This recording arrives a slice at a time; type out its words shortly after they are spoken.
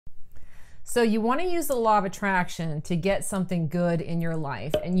So you want to use the law of attraction to get something good in your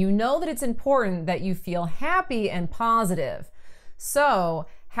life. And you know that it's important that you feel happy and positive. So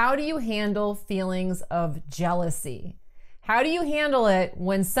how do you handle feelings of jealousy? How do you handle it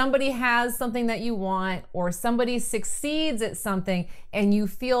when somebody has something that you want or somebody succeeds at something and you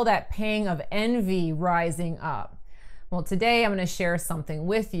feel that pang of envy rising up? Well, today I'm going to share something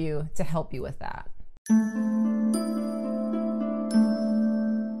with you to help you with that.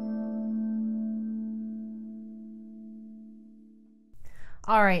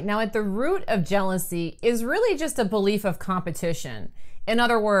 All right, now at the root of jealousy is really just a belief of competition. In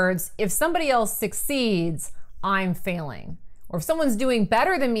other words, if somebody else succeeds, I'm failing. Or if someone's doing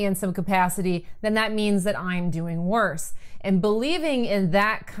better than me in some capacity, then that means that I'm doing worse. And believing in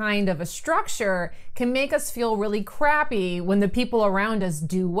that kind of a structure can make us feel really crappy when the people around us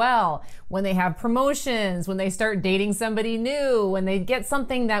do well, when they have promotions, when they start dating somebody new, when they get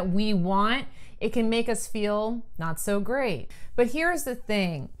something that we want. It can make us feel not so great. But here's the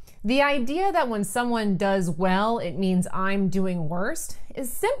thing. The idea that when someone does well, it means I'm doing worse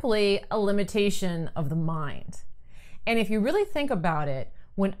is simply a limitation of the mind. And if you really think about it,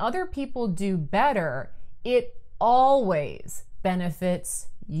 when other people do better, it always benefits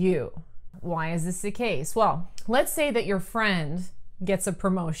you. Why is this the case? Well, let's say that your friend gets a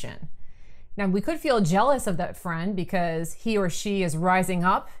promotion. Now, we could feel jealous of that friend because he or she is rising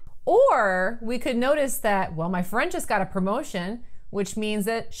up. Or we could notice that, well, my friend just got a promotion, which means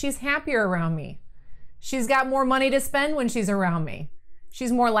that she's happier around me. She's got more money to spend when she's around me.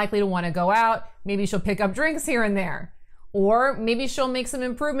 She's more likely to want to go out. Maybe she'll pick up drinks here and there. Or maybe she'll make some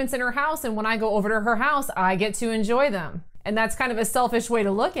improvements in her house, and when I go over to her house, I get to enjoy them. And that's kind of a selfish way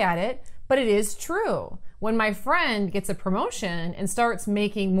to look at it, but it is true. When my friend gets a promotion and starts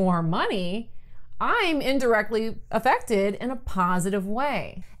making more money, I'm indirectly affected in a positive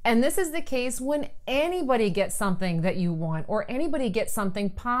way. And this is the case when anybody gets something that you want or anybody gets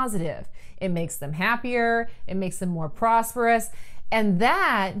something positive. It makes them happier, it makes them more prosperous, and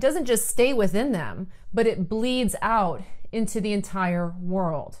that doesn't just stay within them, but it bleeds out into the entire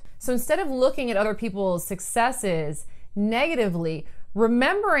world. So instead of looking at other people's successes negatively,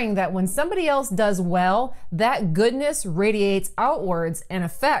 remembering that when somebody else does well, that goodness radiates outwards and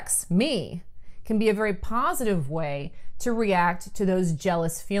affects me can be a very positive way to react to those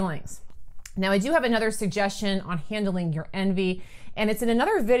jealous feelings. Now, I do have another suggestion on handling your envy, and it's in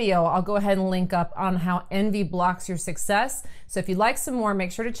another video I'll go ahead and link up on how envy blocks your success. So if you'd like some more,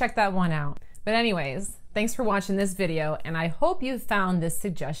 make sure to check that one out. But anyways, thanks for watching this video, and I hope you found this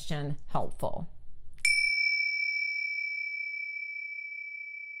suggestion helpful.